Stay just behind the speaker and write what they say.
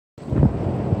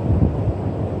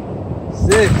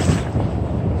6,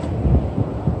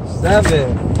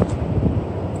 7,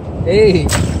 8,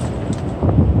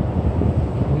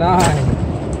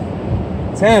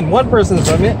 9, 10. One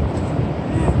person's limit.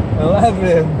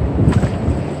 11,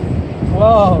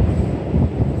 12,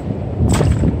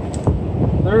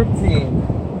 13,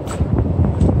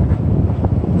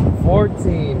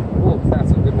 14. Ooh,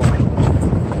 that's a good one.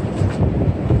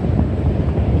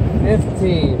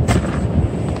 15,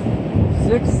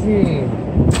 16,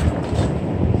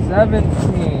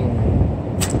 17,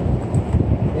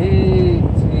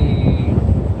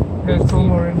 18. There's two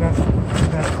more in that.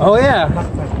 Oh yeah.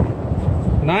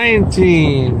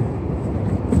 19.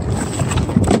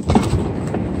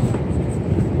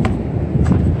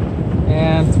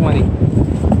 And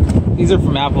 20. These are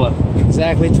from Apple.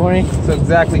 Exactly 20? So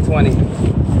exactly 20.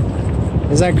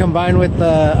 Is that combined with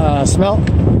the smell?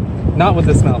 Not with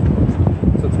the smell.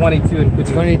 So 22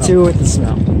 including 22 with the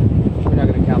smell. We're not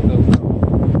going to count those.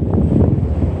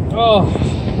 Oh.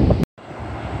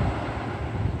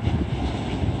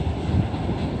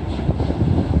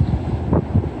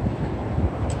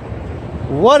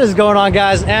 What is going on,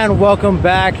 guys, and welcome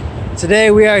back.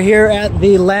 Today we are here at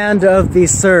the land of the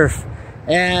surf,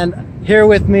 and here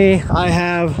with me I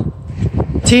have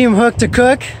Team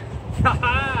Hook2cook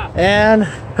and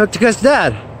Hook2cook's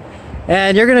dad,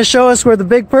 and you're gonna show us where the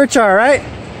big perch are, right?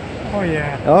 Oh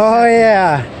yeah. Oh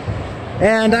yeah.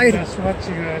 And Just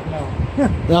watching right now.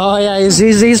 oh yeah,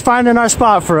 he's finding our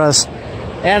spot for us.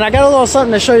 And I got a little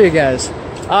something to show you guys.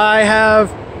 I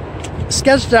have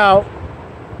sketched out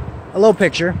a little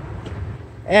picture,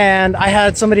 and I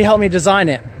had somebody help me design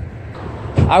it.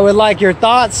 I would like your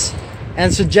thoughts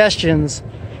and suggestions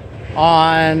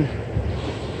on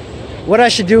what I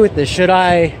should do with this. Should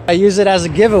I use it as a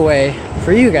giveaway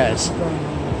for you guys?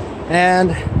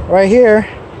 And right here,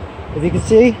 if you can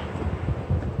see,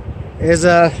 is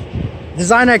a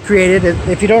design I created.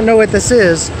 If you don't know what this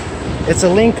is, it's a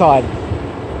lingcod.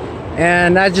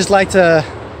 And I'd just like to,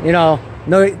 know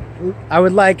I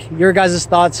would like your guys'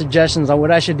 thoughts, suggestions on what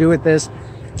I should do with this.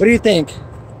 What do you think?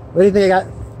 What do you think I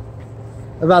got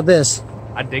about this?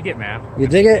 I dig it, man. You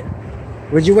dig it?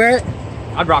 Would you wear it?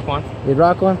 I'd rock one. You'd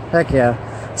rock one? Heck yeah.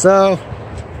 So,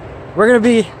 we're going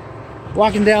to be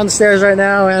walking down the stairs right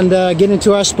now and getting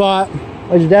to our spot.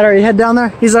 Oh, your dad already head down there?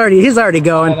 He's already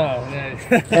going. I know.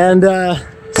 Yeah. And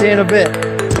see you in a bit.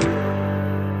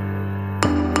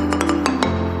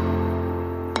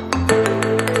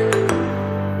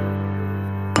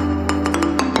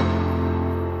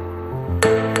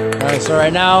 Alright, so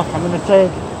right now I'm gonna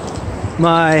take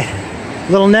my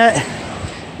little net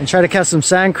and try to catch some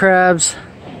sand crabs.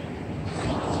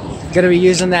 Gonna be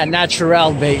using that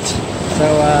Mackerel bait. So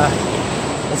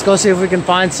let's go see if we can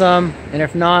find some, and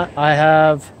if not, I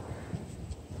have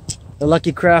the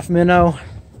Lucky Craft minnow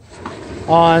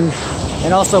on,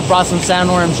 and also brought some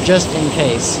sandworms just in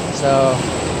case. So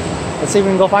let's see if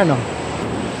we can go find them.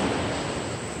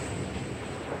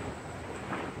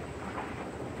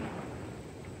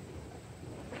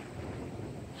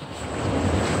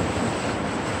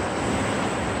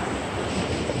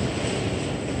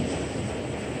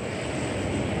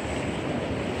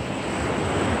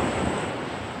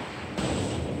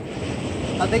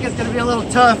 I think it's gonna be a little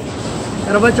tough.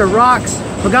 Got a bunch of rocks.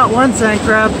 We got one sand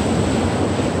crab.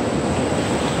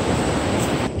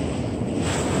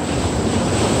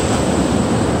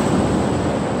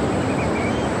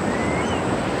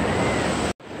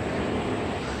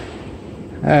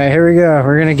 All right, here we go.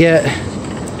 We're gonna get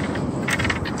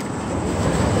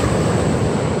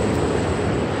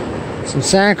some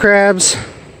sand crabs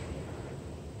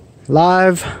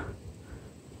live.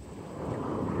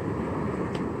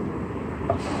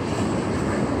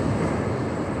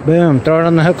 Boom, throw it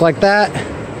on the hook like that.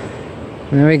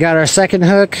 And then we got our second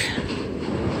hook.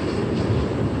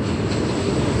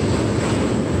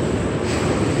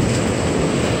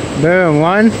 Boom,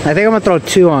 one. I think I'm gonna throw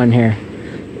two on here.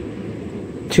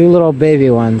 Two little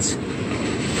baby ones.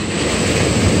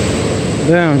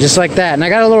 Boom, just like that. And I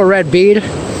got a little red bead,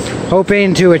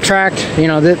 hoping to attract,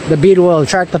 the bead will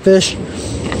attract the fish.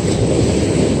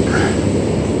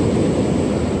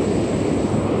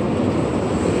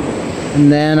 And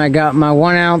then I got my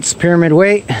 1 ounce pyramid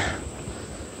weight.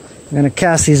 I'm gonna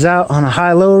cast these out on a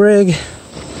high-low rig.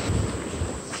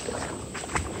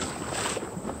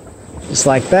 Just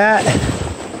like that.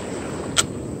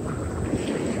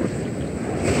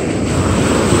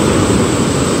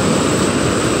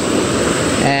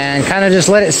 And kind of just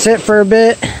let it sit for a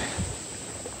bit.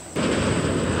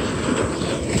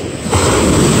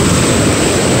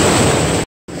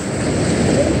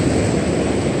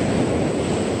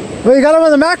 Oh, you got him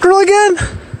on the mackerel again?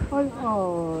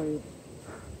 Oh.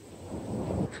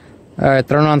 All right,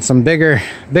 throwing on some bigger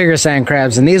sand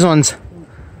crabs, and these ones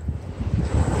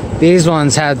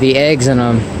have the eggs in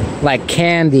them, like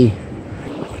candy.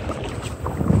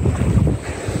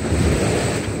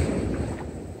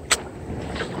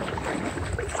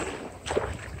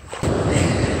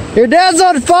 Your dad's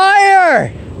on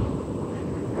fire!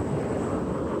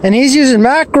 And he's using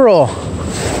mackerel.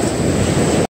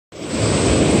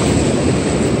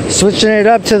 Switching it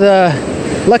up to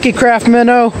the Lucky Craft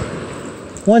Minnow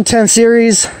 110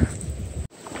 series.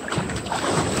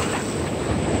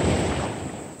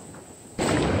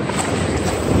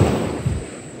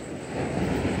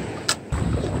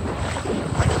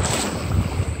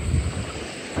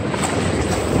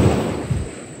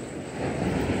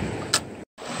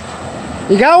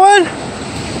 You got one?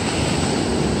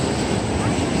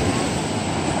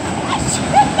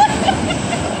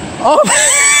 Oh!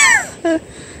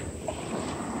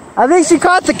 I think she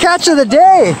caught the catch of the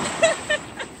day.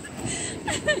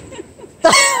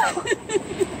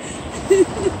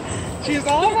 She's,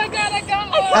 oh my god, I got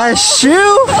one! A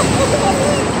shoe?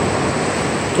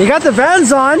 You got the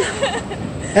Vans on,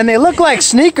 and they look like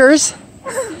sneakers.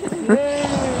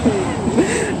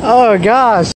 Oh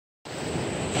gosh.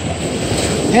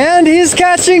 And he's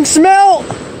catching smelt.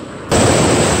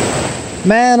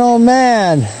 Man, oh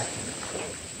man.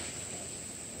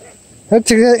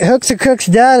 Hook2cook's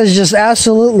dad is just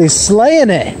absolutely slaying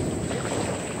it.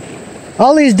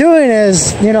 All he's doing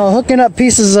is, you know, hooking up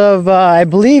pieces of, I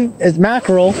believe it's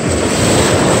mackerel,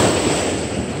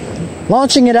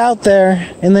 launching it out there,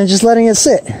 and then just letting it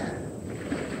sit.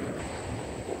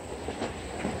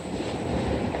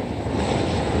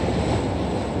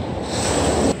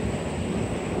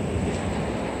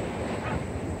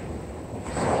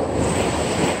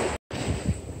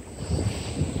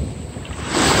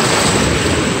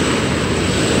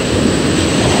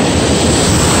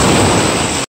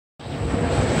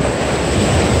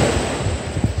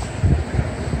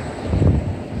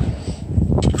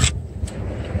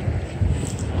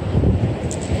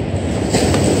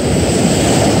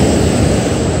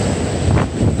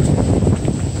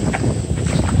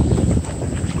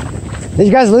 Did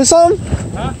you guys lose something?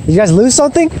 Huh? Did you guys lose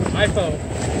something? iPhone.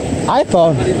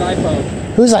 iPhone? Somebody's iPhone.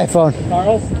 Whose iPhone?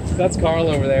 Carl's? That's Carl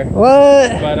over there.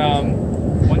 What? But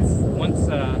once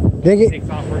it takes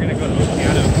off, we're gonna go to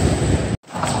Oceano.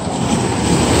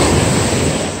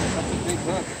 That's a big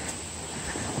hook.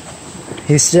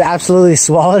 He's absolutely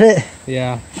swallowed it?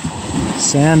 Yeah.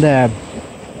 Sand dab.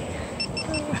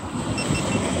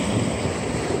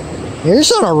 You're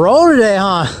just on a roll today,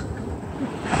 huh?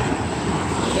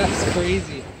 That's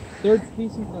crazy. Third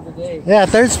species of the day. Yeah,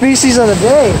 third species of the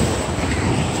day.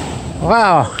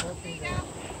 Wow.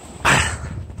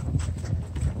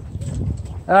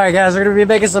 Alright guys, we're going to be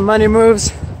making some money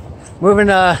moves. Moving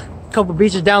a couple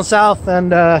beaches down south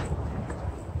and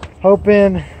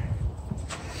hoping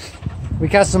we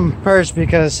catch some perch,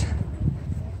 because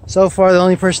so far the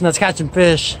only person that's catching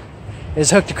fish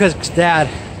is Hook2cook's dad.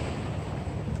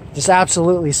 Just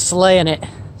absolutely slaying it.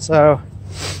 So,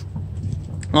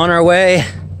 on our way.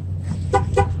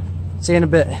 See you in a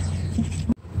bit. I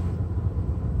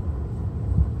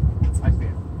see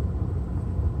it.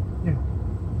 Yeah.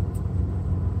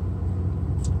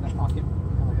 That pocket.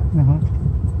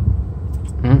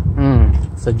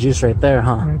 It's the juice right there,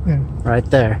 huh? Right there. Right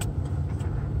there.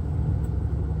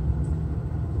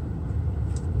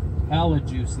 Hella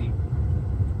juicy.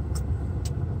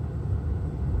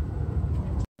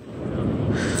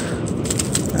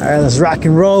 Alright, let's rock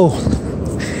and roll.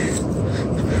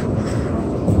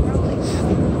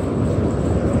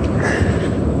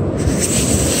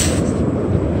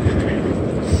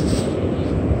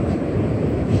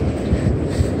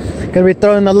 Gonna be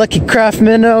throwing the Lucky Craft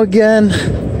Minnow again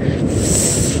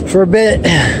for a bit.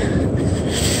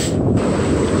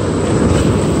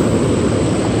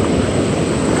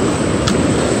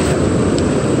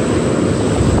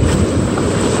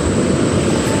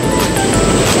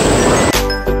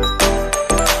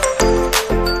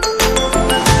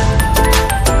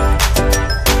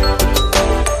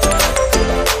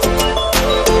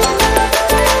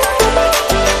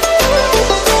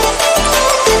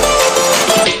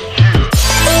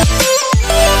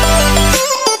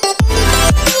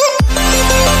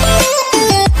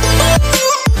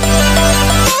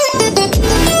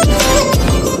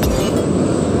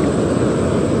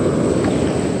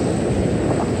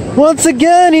 Once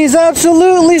again, he's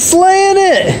absolutely slaying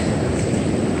it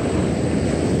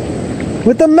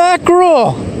with the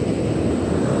mackerel.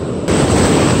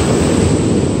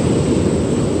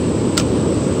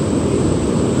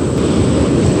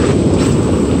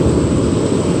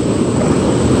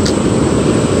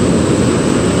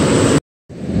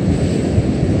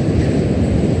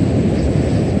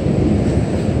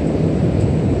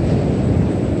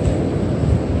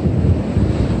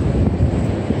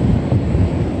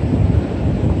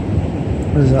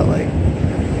 What is that, like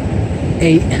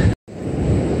 8?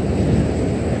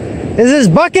 Is this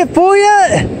bucket full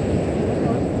yet?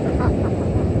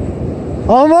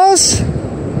 Almost?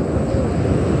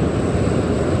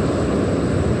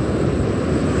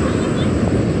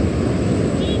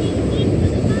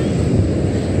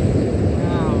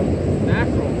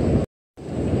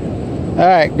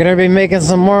 Alright, gonna be making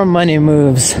some more money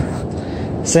moves.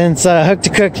 Since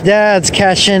Hook2cook's dad's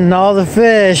catching all the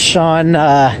fish on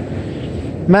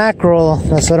mackerel,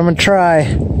 that's what I'm gonna try.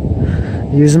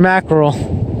 Use mackerel.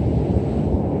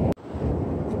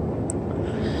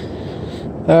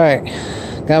 Alright,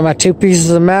 got my 2 pieces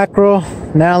of mackerel.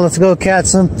 Now let's go catch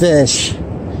some fish.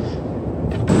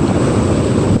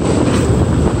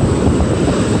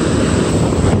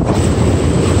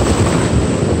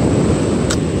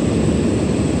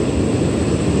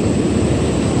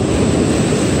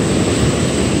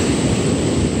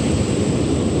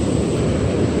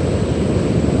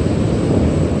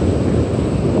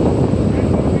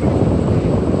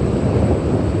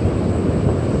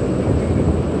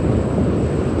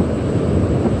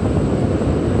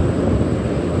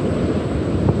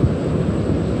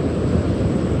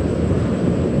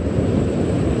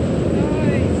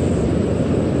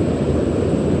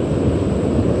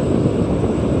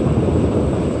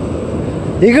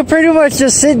 You could pretty much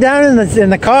just sit down in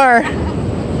the car.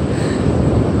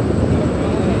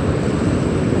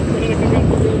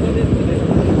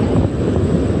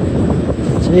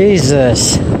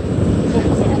 Jesus.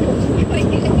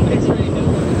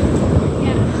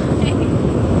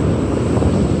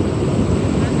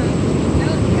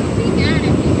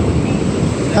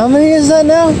 How many is that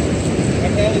now? I'm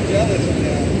hella jealous of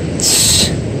that.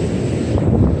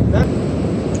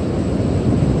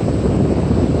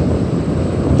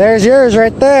 There's yours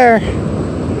right there.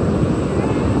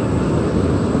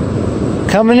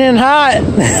 Coming in hot.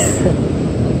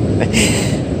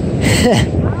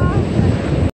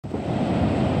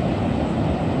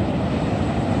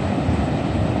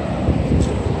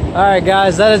 Alright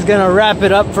guys, that is gonna wrap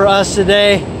it up for us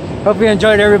today. Hope you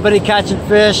enjoyed everybody catching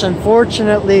fish.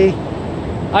 Unfortunately,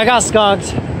 I got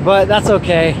skunked, but that's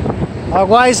okay. A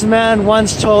wise man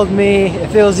once told me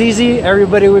if it was easy,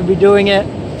 everybody would be doing it.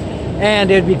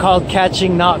 And it'd be called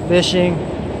catching, not fishing.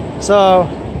 So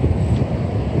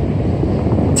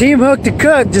Team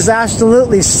Hook2cook just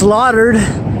absolutely slaughtered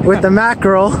with the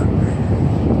mackerel,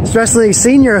 especially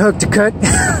senior Hook2cook.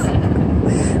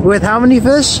 With how many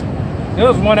fish? It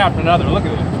was one after another. Look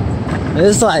at it.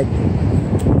 It's like,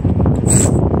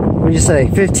 what do you say,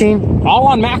 15? All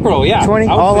on mackerel, yeah. 20?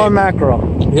 All on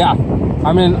mackerel. Yeah.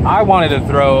 I mean, I wanted to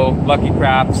throw Lucky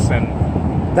Craps and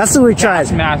that's what we tried.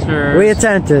 Smashers. We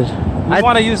attempted. I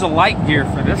want to use a light gear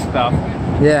for this stuff.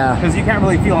 Yeah. Because you can't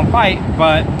really feel them fight,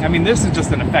 but I mean, this is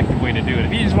just an effective way to do it.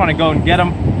 If you just want to go and get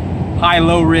them, high,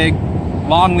 low rig,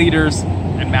 long leaders,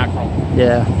 and mackerel.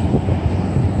 Yeah.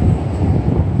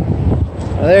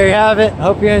 Well, there you have it.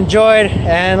 Hope you enjoyed.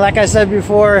 And like I said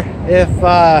before, if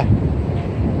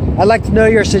I'd like to know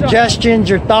your suggestions,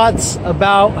 your thoughts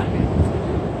about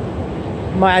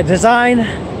my design.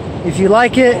 If you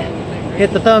like it,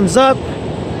 hit the thumbs up.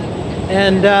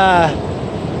 And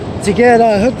to get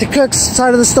Hook2cook's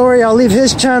side of the story, I'll leave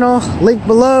his channel, link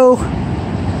below.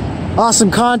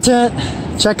 Awesome content.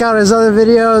 Check out his other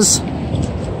videos.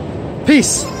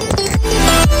 Peace.